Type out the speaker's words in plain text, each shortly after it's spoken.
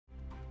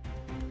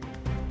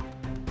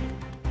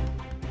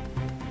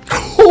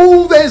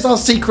Where's our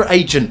secret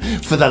agent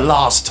for the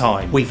last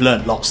time? We've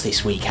learnt lots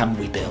this week, haven't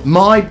we, Bill?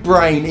 My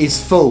brain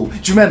is full. Do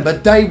you remember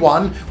day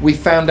 1, we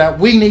found out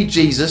we need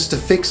Jesus to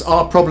fix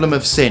our problem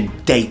of sin.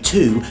 Day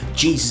 2,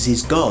 Jesus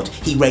is God.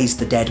 He raised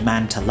the dead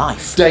man to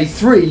life. Day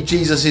 3,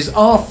 Jesus is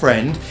our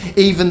friend,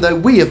 even though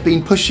we have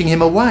been pushing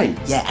him away.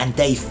 Yeah, and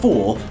day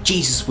 4,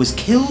 Jesus was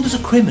killed as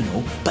a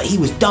criminal, but he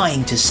was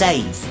dying to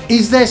save.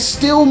 Is there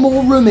still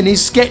more room in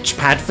his sketch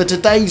pad for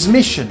today's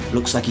mission?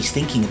 Looks like he's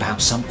thinking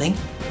about something.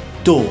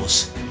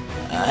 Doors.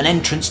 An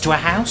entrance to a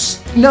house?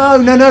 No,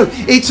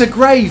 it's a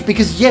grave,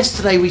 because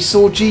yesterday we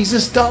saw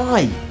Jesus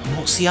die. And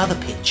what's the other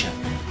picture?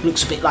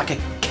 Looks a bit like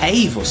a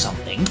cave or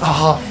something.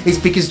 It's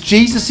because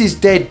Jesus'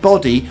 dead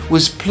body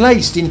was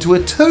placed into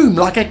a tomb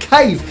like a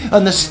cave,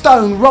 and the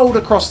stone rolled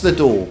across the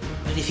door.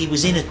 But if he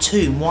was in a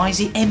tomb, why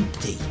is it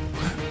empty?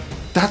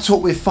 That's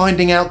what we're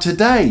finding out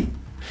today.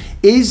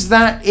 Is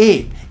that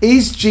it?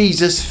 Is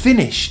Jesus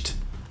finished?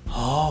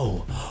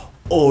 Oh,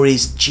 or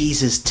is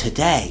Jesus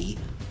today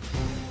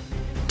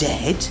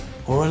dead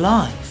or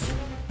alive?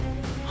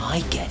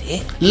 I get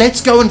it. Let's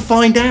go and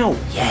find out.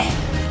 Yeah.